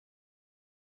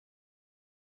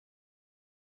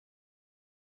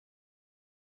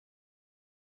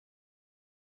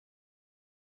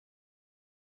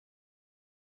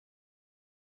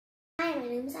Hi, my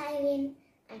name is Aireen.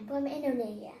 I'm from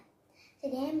Indonesia.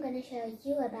 Today I'm going to show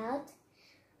you about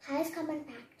highest common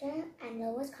factor and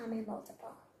lowest common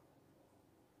multiple.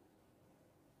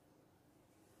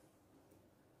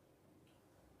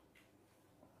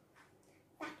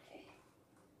 Factor.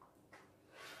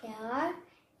 There are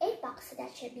 8 boxes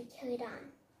that should be carried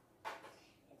on.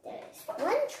 If there is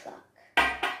one truck,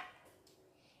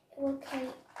 it will carry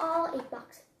all 8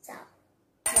 boxes. So,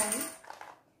 1,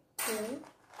 2,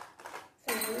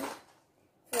 3,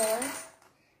 4,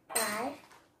 5,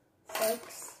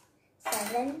 6,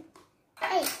 7,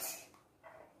 8.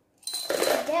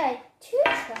 If there are 2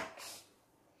 trucks,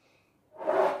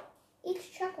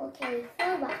 each truck will carry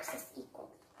 4 boxes equal.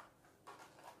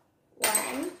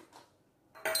 1,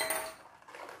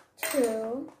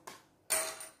 2,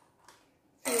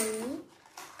 3,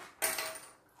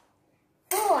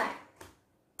 4.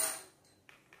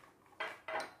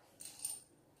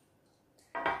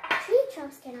 3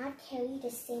 trucks cannot carry the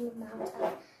same amount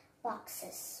of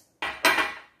boxes.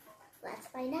 Let's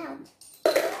find out.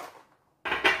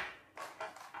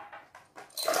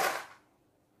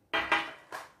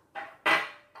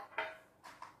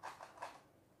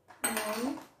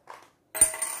 One,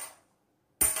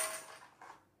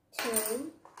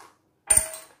 2,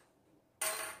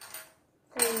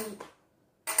 3.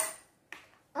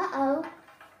 Uh-oh.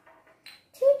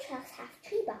 2 trucks have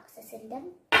 3 boxes in them,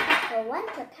 but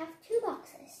 1 truck has 2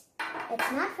 boxes.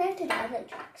 It's not fair to the other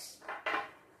trucks.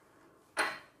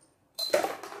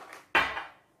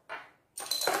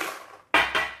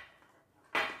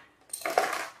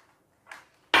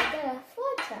 If there are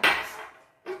 4 trucks,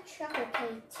 each truck will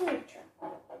carry 2 trucks.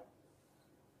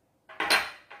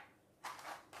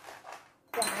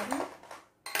 1,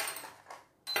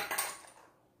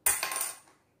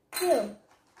 2.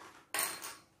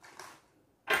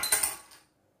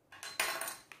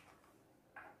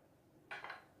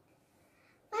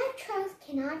 5 trucks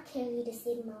cannot carry the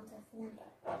same amount of number.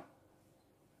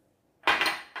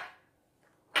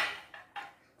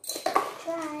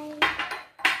 Try.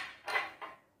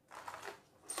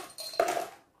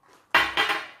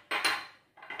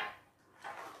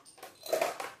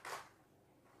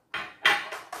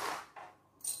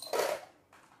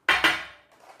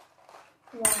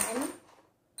 One,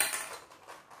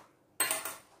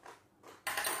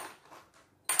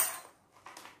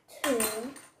 2.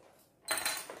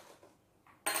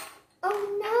 Oh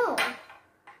no!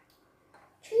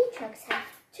 3 trucks have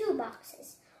 2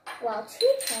 boxes, while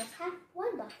 2 trucks have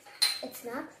 1 box. It's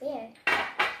not fair.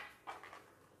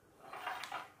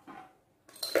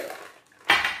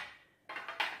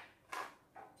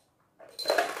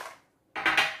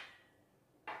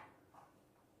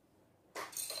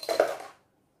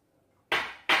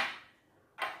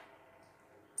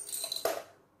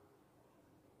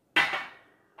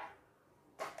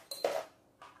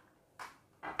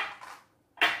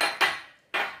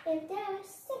 If there are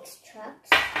 6 trucks,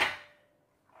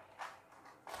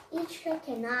 each truck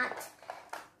cannot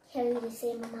carry the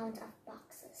same amount of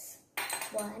boxes.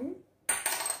 1,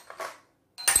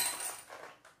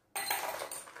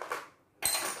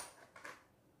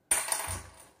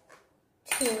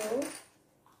 2.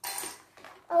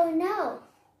 Oh no!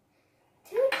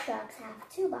 2 trucks have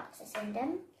 2 boxes in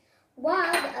them,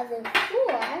 while the other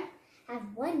 4 have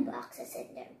 1 boxes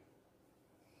in them.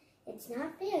 It's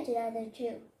not fair to the other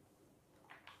 2.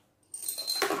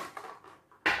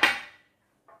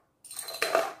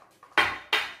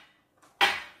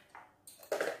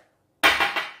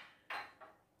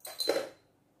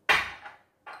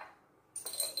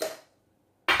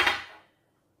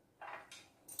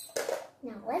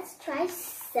 Now let's try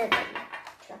 7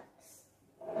 trucks.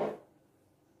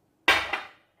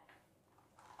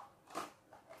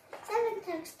 7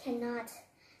 trucks cannot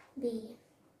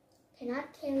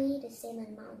carry the same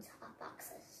amount of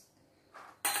boxes.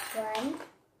 1,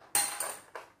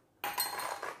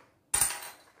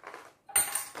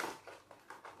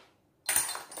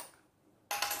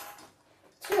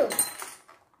 2.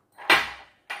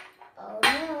 Oh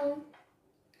no!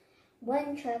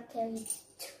 1 truck carries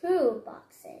 2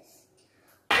 boxes,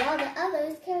 while the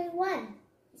others carry 1.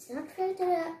 It's not fair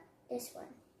to this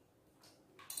one.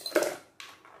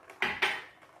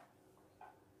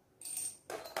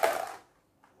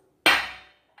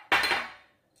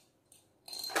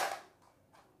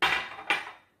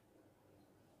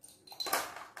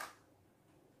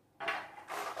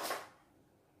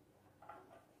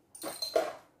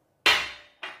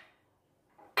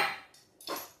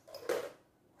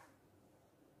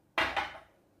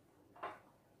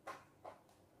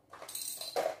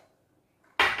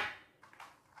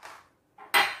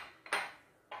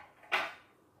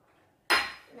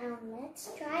 Let's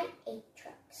try 8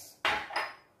 trucks.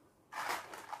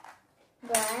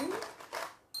 1,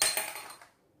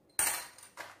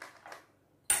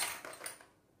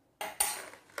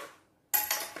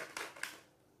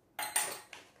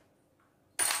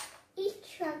 8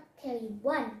 trucks carry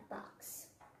 1 box.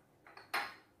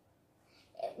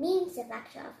 It means the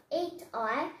factor of 8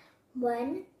 are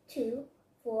 1, 2,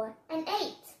 4, and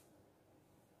 8.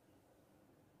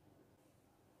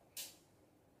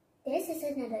 This is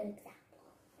another example.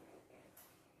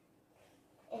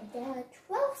 If there are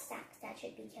 12 sacks that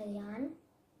should be carried on,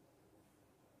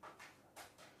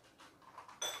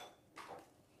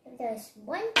 if there is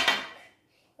 1 truck,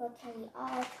 it will carry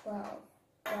all 12.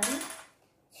 1,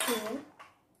 2,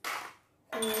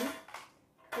 3,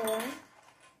 4,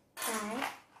 5,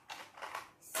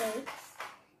 6,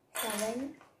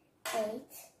 7, 8,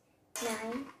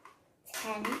 9,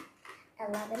 10,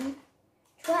 11,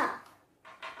 12.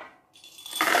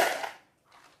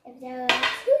 If there are 2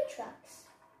 trucks,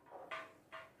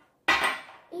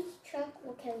 each truck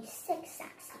will carry 6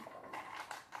 sacks equally.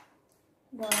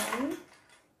 1,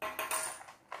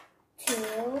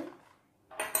 2,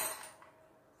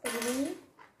 3,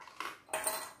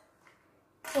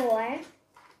 4,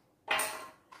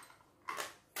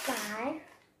 5,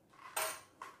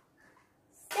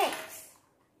 6.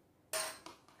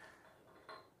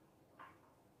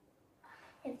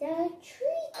 If there are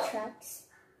 3 trucks,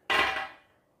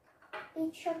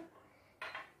 each truck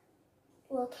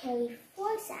will carry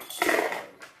 4 sacks.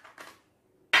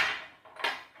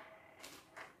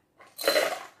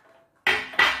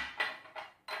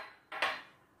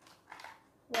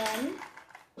 1,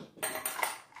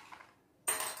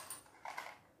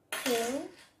 2,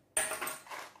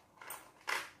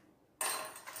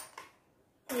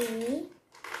 3,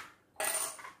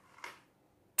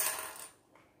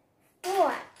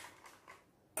 4.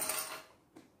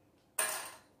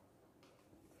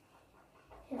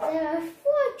 If there are 4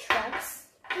 trucks,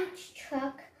 each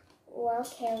truck will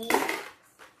carry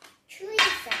 3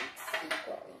 sacks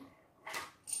equally.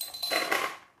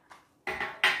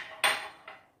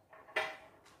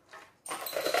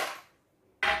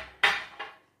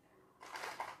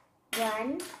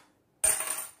 1,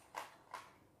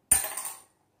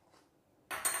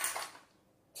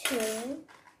 2,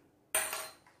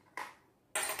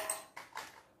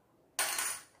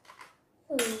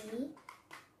 3,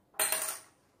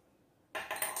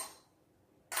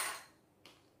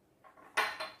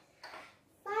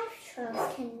 5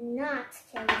 trucks cannot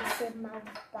carry the same amount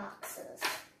of boxes.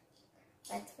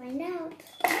 Let's find out.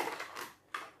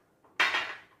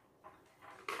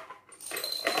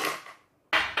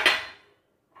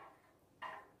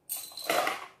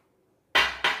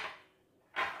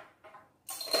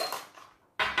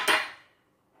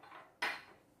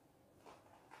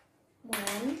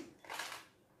 One,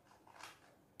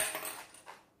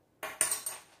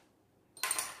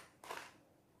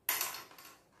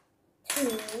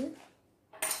 2,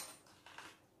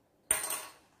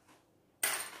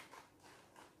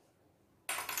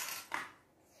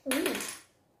 3.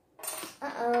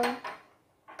 Uh-oh.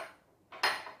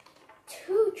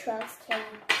 2 trucks carry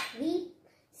 3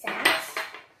 sacks,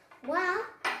 while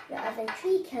the other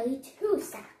 3 carry 2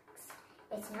 sacks.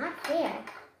 It's not fair.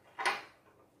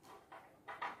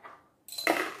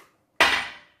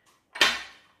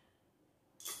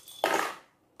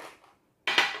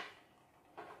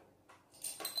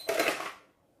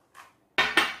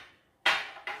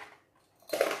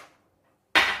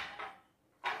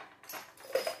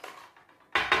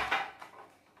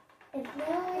 If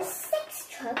there are 6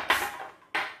 trucks,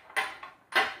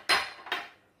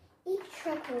 each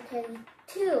truck will carry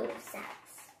 2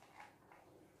 sacks.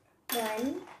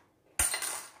 1,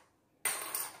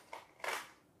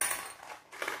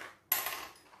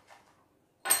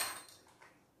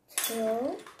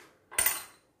 2,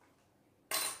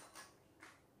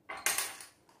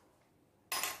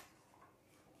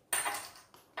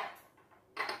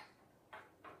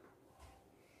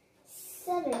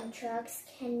 7 trucks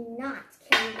cannot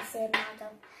carry the same amount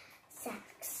of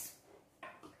sacks.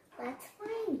 Let's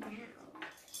find out.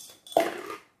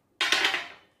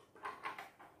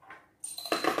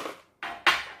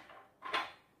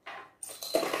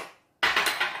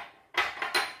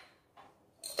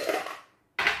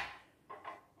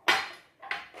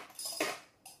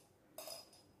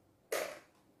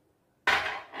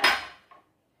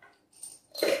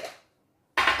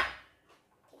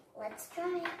 Let's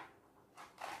try.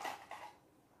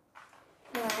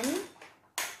 1, 2,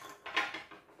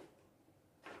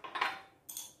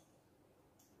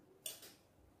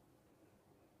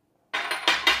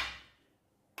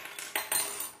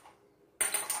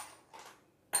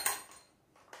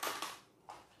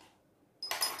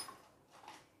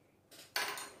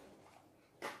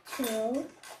 2,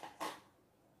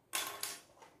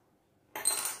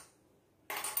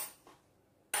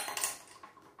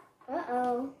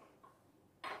 uh-oh,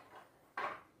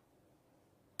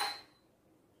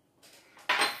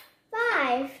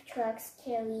 5 trucks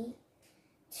carry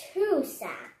 2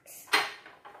 sacks,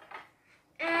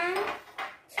 and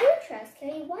 2 trucks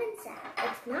carry 1 sack.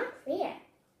 It's not fair.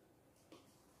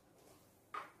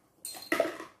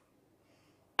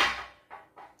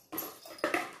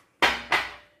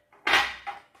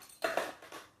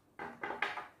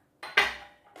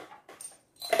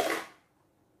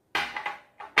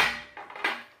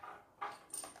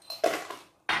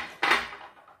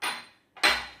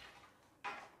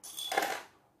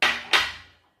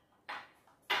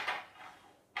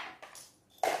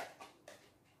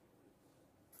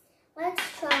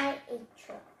 Let's try 8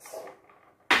 trucks.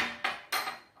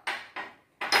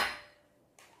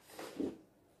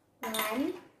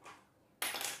 1,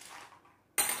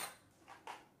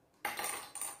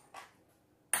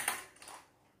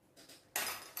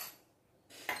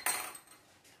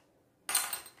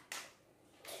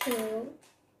 2,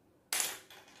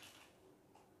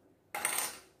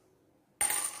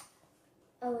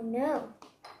 'Oh no.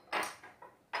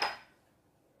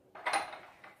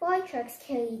 4 trucks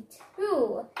carry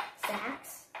 2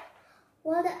 sacks,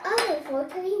 while the other 4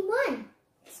 carry 1.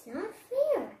 It's not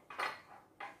fair.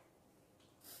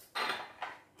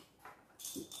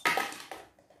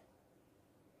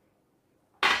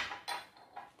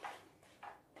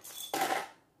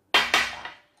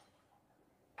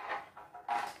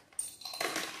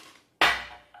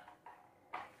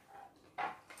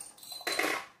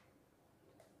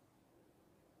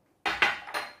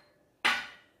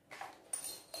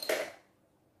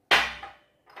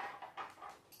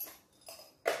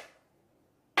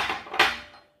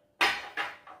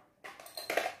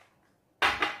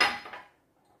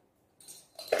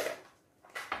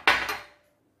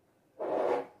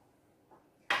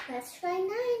 Let's try 9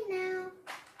 now.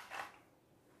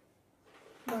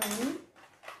 1,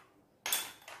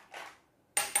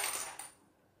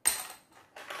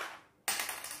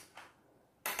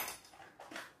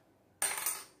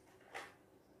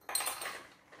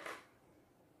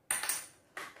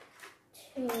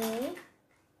 2,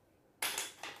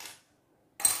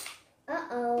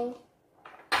 uh-oh.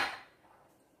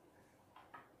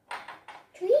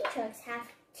 3 trucks have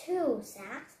 2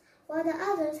 sacks, while the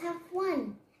others have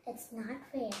 1. It's not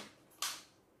fair.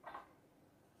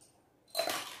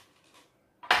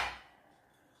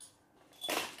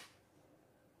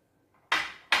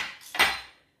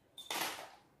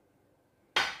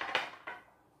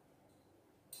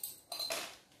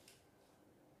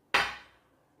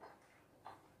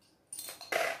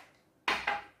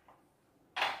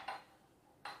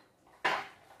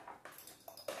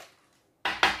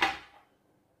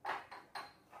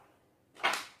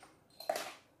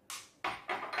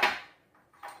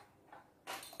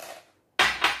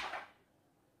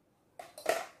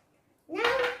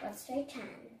 Let's try 10.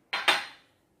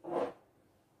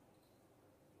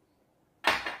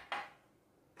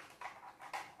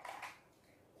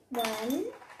 1,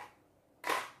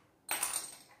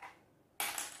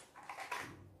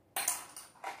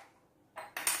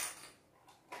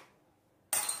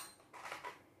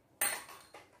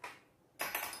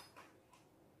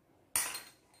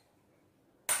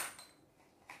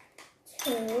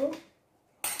 2,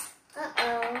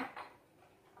 uh-oh.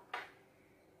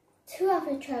 2 of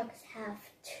the trucks have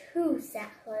 2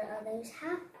 sacks, while others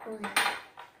have 1.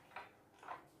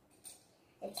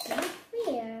 It's not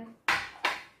fair.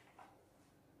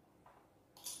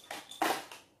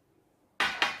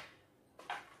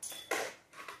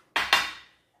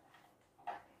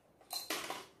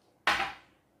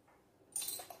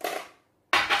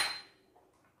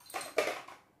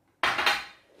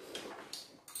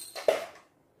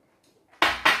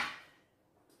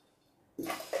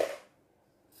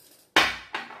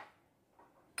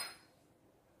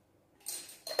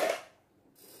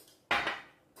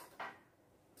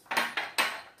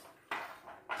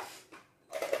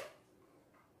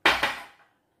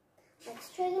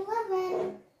 Let's try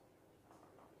 11.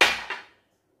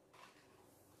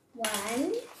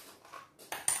 1,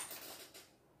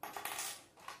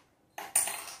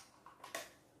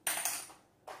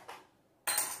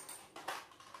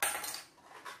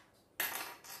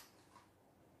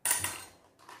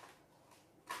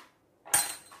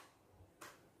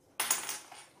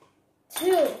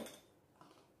 2.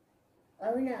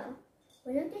 Oh no,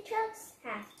 one of the trucks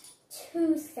has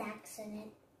 2 sacks in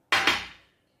it.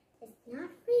 It's not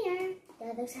fair. The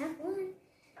others have 1.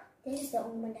 This is the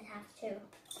only one that has 2.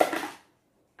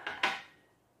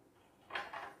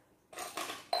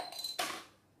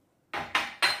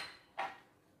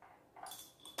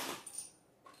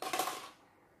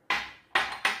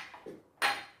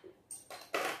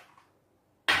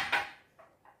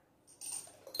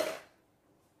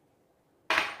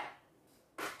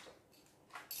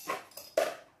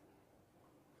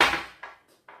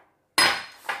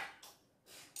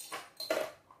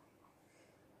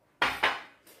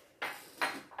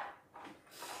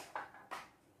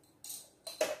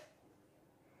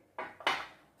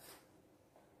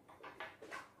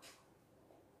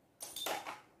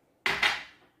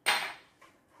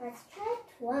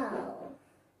 12.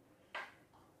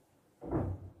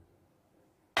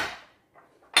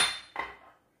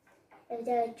 If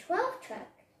there are 12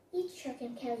 trucks, each truck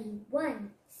can carry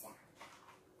one sack.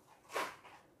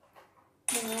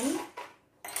 1,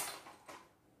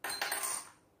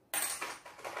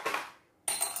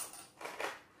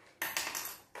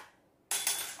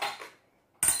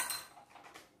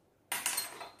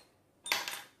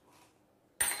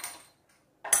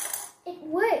 'It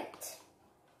worked!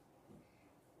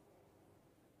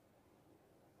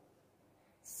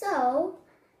 So,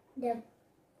 the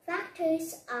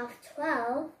factors of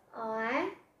 12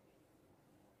 are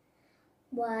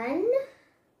 1,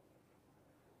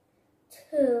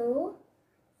 2,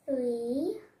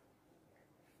 3,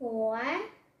 4,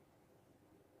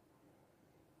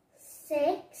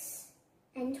 6,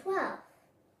 and 12.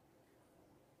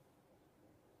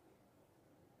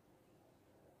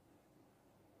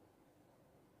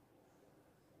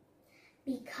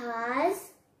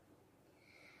 Because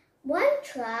 1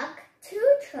 truck,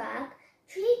 2 truck,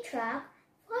 3 truck,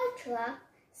 4 truck,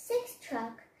 6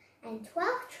 truck, and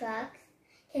 12 trucks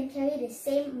can carry the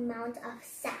same amount of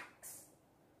sacks.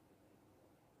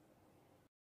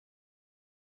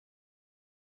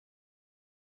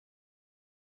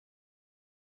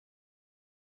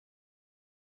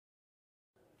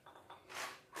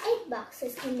 Eight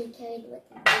boxes can be carried with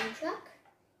 1 truck,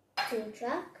 2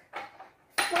 truck,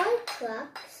 4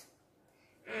 trucks,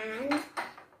 and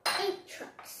 8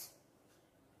 trucks.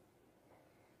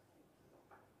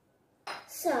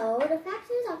 So the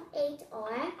factors of 8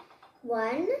 are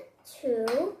 1,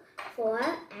 2, 4,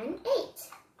 and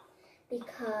 8.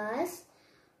 Because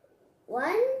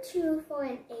 1, 2, 4,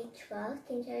 and 8 trucks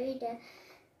can carry the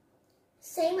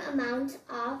same amount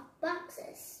of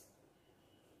boxes.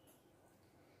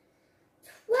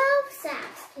 12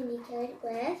 sacks can be carried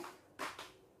with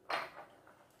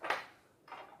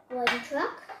 1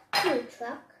 truck, 2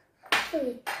 truck,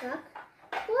 3 truck,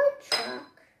 4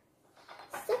 truck,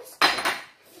 6 truck,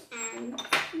 and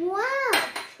 12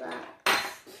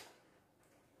 trucks.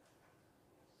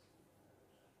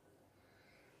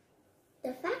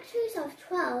 The factors of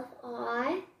 12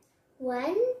 are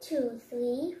 1, 2,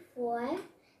 3, 4,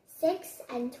 6,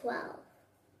 and 12.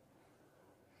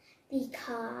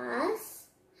 Because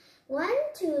 1,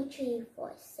 2, 3,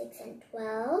 4, 6, and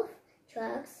 12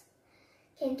 trucks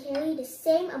can carry the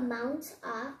same amount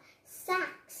of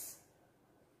sacks.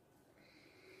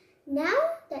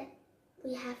 Now that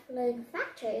we have learned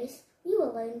factors, we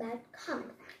will learn about common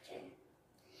factor.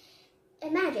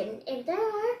 Imagine if there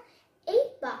are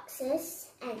 8 boxes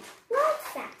and 12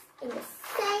 sacks in the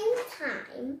same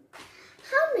time,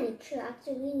 how many trucks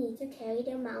do we need to carry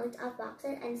the amount of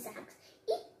boxes and sacks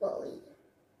equally?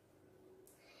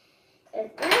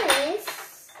 If there is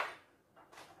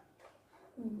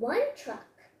 1 truck,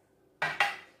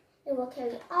 it will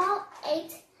carry all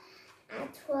 8 and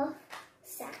 12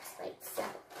 sacks like so.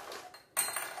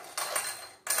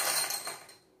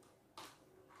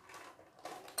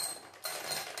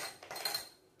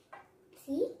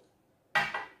 See?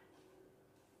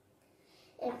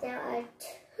 If there are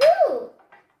 2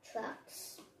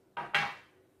 trucks,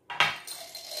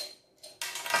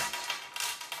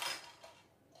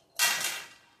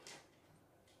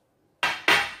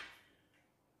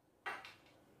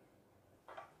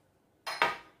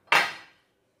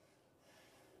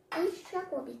 each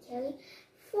truck will be carrying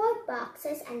 4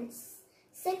 boxes and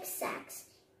 6 sacks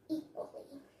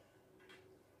equally.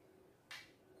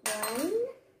 1,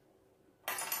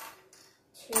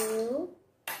 2,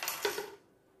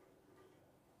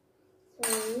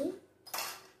 3,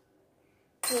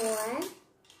 4.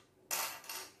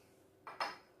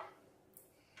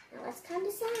 Now let's count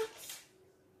the sacks.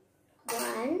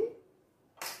 1,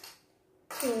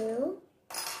 2,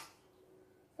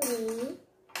 3,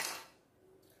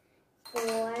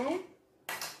 4,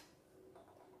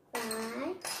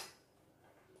 5,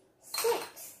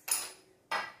 6.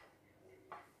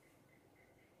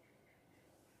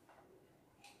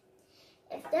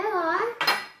 If there are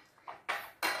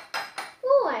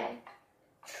 4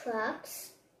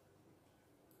 trucks,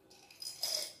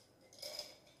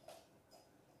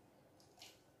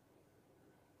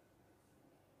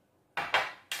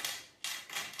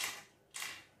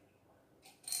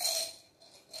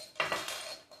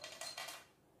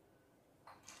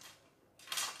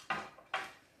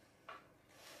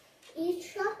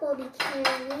 each truck will be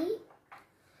carrying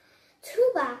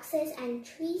 2 boxes and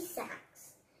 3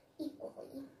 sacks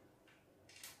equally.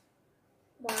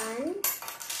 1,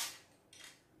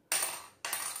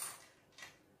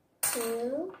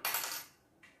 2.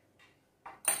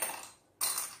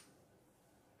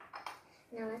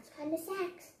 Now let's count the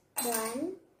sacks.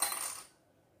 1,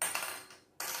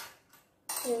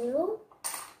 2,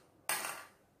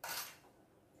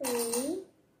 3,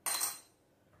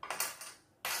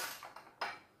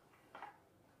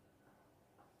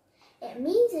 8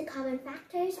 means the common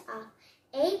factors of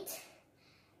 8,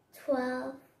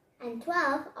 12, and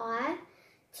 12 are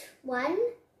 1,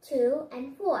 2,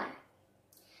 and 4.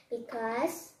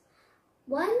 Because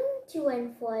 1, 2,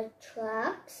 and 4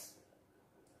 trucks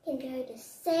can carry the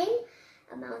same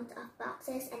amount of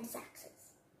boxes and sacks.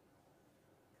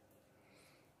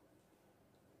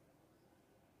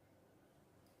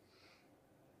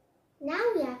 Now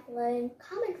we have learned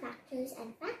common factors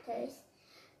and factors.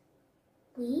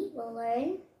 We will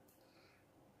learn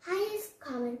highest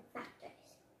common factors.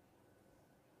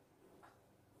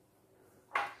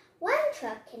 One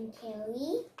truck can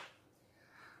carry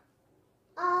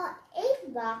all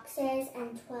 8 boxes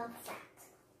and 12 sacks.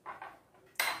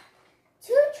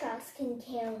 2 trucks can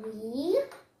carry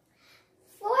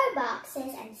 4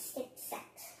 boxes and 6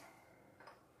 sacks.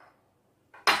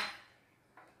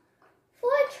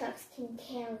 4 trucks can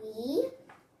carry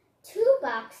 2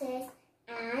 boxes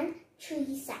and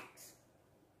 3 sacks.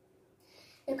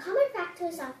 The common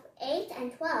factors of 8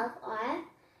 and 12 are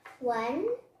 1,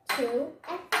 2,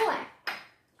 and 4.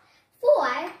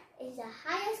 4 is the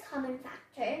highest common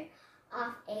factor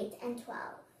of 8 and 12.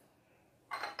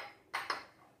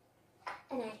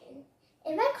 Imagine,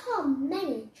 if I call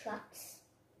many trucks,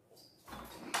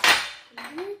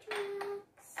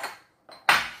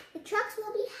 the trucks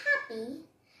will be happy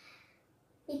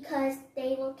because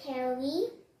they will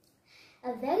carry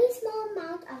a very small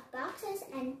amount of boxes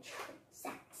and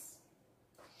sacks.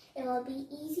 It will be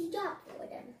easy job for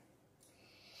them.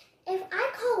 If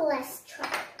I call less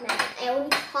truck, I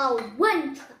only call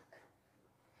 1 truck,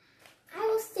 I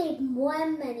will save more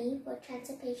money for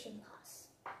transportation costs.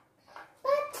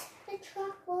 But the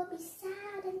truck will be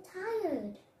sad and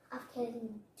tired of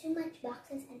carrying too much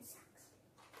boxes and sacks.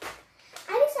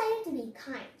 I decided to be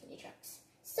kind to the trucks.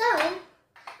 So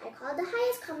I called the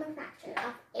highest common factor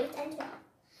of 8 and 12.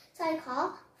 So I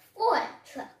call 4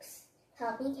 trucks to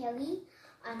help me carry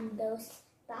on those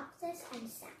boxes and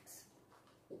sacks.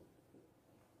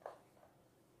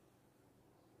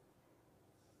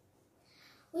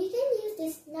 We can use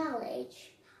this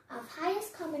knowledge of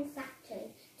highest common factor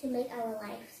to make our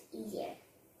lives easier.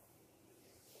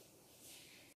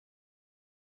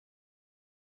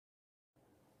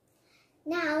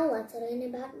 Now let's learn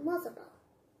about multiple.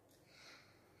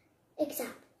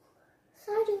 Example,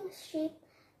 sardine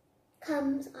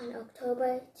comes on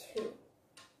October 2.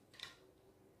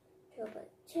 October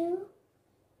 2.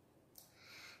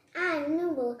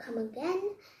 And will come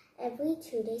again every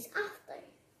 2 days after.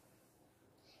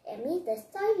 It means the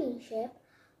sardine ship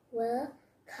will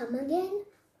come again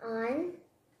on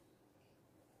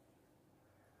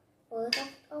 4th of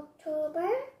October,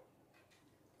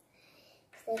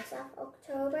 6th of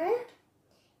October,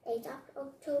 8th of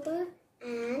October,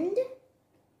 and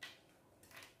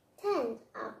 10th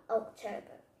of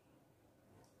October.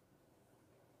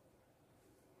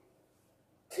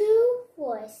 2,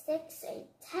 4, 6, 8,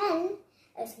 10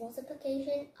 is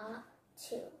multiplication of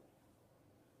 2.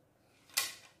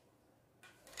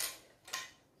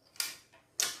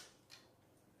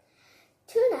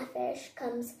 Tuna fish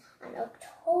comes on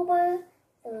October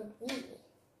 3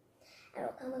 and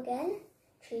will come again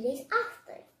 3 days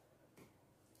after.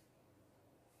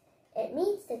 It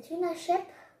means the tuna ship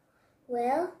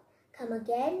will come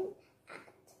again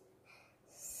at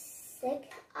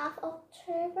 6th of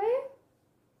October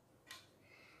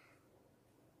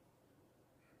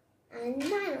and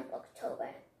 9th of October.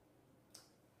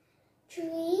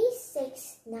 3,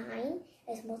 6, 9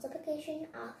 is multiplication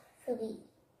of 3.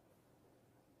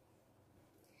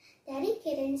 Daddy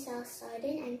Kitten sells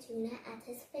sardine and tuna at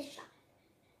his fish shop.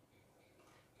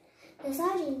 The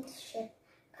sardine ship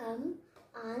comes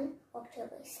on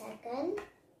October 2nd,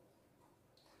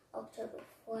 October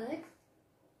 4th,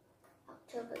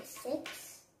 October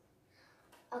 6th,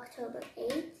 October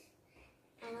 8th,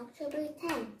 and October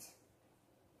 10th.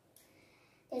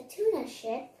 The tuna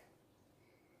ship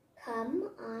comes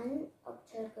on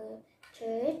October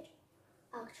 3rd,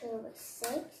 October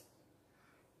 6th,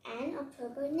 and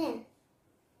October 9th.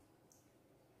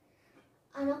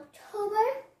 On October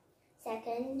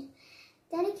 2nd,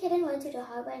 Daddy Kitten went to the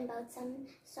harbor and bought some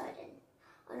sardine.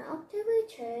 On October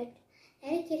 3rd,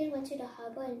 Daddy Kitten went to the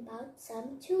harbor and bought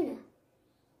some tuna.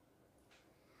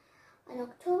 On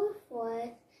October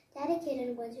 4th, Daddy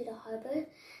Kitten went to the harbor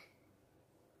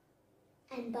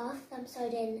and bought some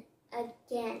sardine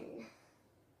again.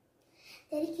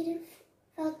 Daddy Kitten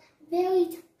felt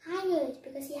very tired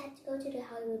because he had to go to the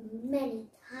harbor many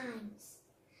times.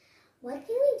 What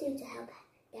can we do to help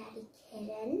Daddy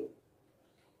Kitten?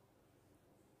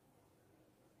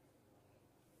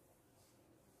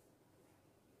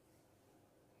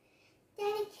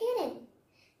 Daddy Kitten,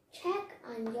 check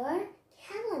on your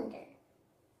calendar.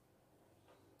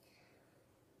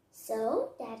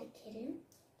 So Daddy Kitten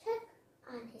checked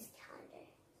on his calendar,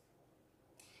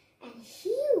 and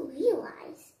he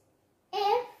realized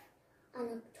if on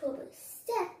October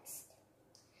 6th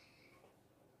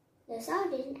the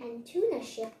sardine and tuna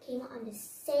ship came on the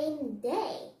same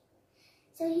day,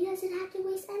 so he doesn't have to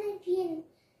waste energy and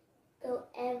go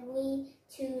every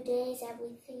 2 days,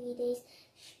 every 3 days.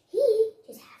 He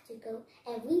just has to go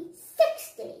every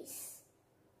 6 days.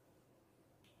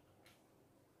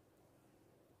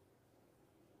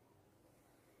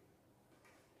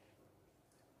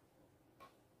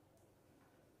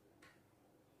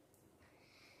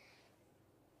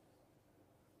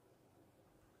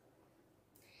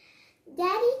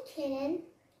 Daddy Kitten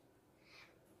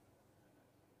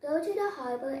go to the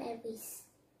harbor every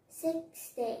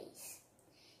 6 days.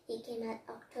 He came at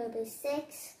October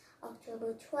 6th,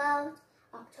 October 12th,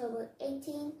 October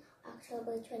 18th,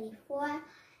 October 24th,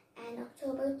 and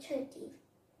October 30th.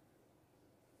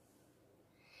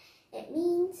 It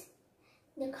means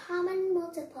the common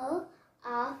multiple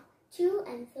of 2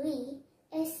 and 3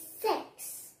 is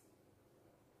 6.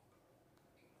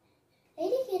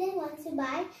 Lady Kitten wants to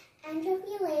buy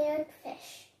anchovy-layered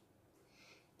fish.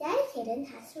 Daddy Kitten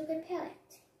has to prepare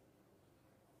it.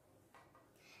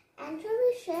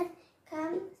 Anchovy ship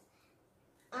comes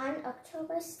on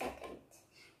October 2nd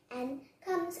and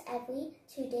comes every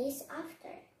 2 days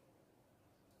after.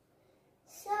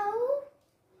 So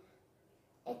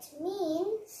it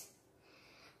means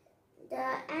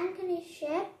the Angelie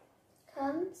ship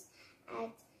comes at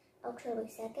October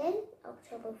 2nd,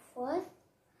 October 4th,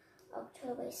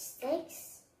 October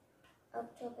 6th,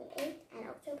 October 8th, and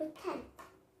October 10th.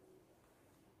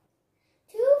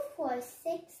 2, 4,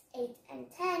 6, 8,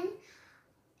 and 10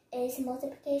 is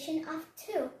multiplication of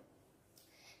 2.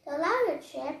 The larger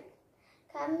ship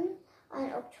comes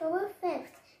on October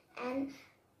 5th and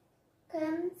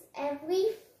comes every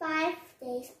 5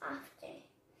 days after.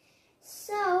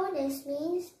 So this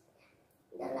means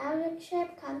the larger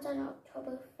ship comes on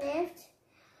October 5th,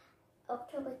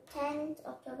 October 10th,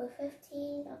 October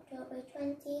 15th, October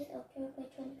 20th, October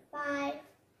 25th,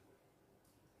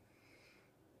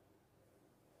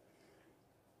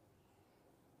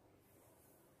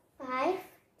 (5,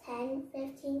 10,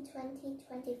 15, 20,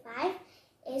 25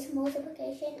 is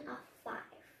multiplication of 5.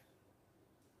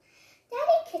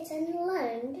 Daddy Kitten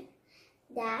learned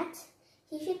that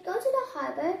he should go to the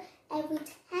harbor every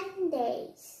 10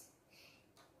 days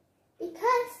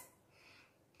because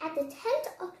at the 10th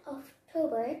of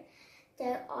October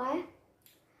there are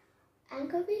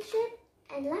anchovy ship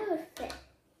and lionfish.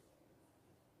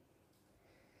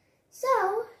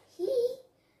 So he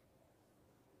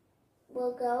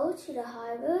will go to the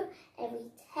harbor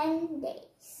every 10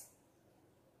 days.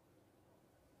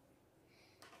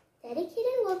 Daddy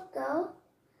Kitten will go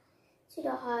to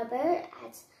the harbor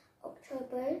at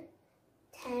October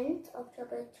 10th,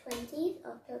 October 20th,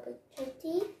 October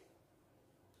 30th,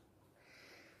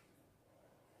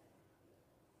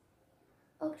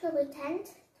 October 10th,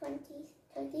 20th,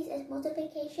 30th is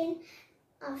multiplication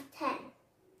of 10.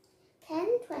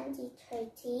 10, 20,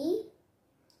 30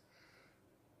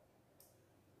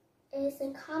 is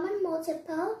the common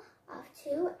multiple of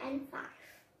 2 and 5.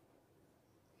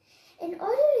 In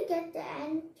order to get the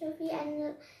anchovy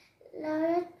and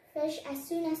large fish as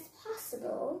soon as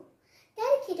possible,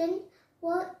 Daddy Kitten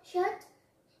should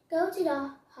go to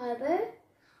the harbor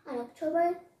on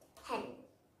October 10.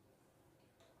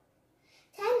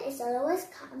 10 is the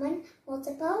lowest common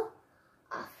multiple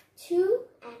of 2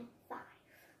 and 5.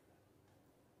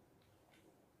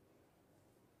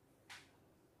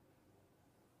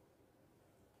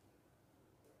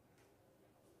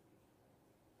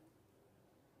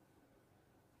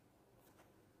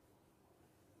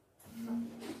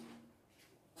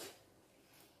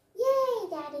 Yay,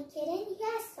 Daddy Kitten, you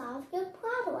have solved your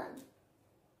problem.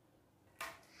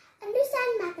 Understand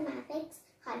mathematics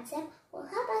concept will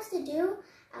help us to do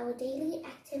our daily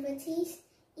activities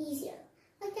easier,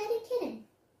 like Daddy Kitten.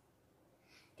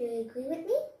 Do you agree with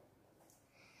me?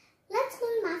 Let's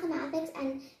learn mathematics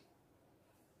and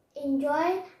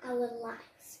enjoy our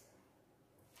lives.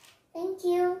 Thank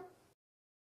you.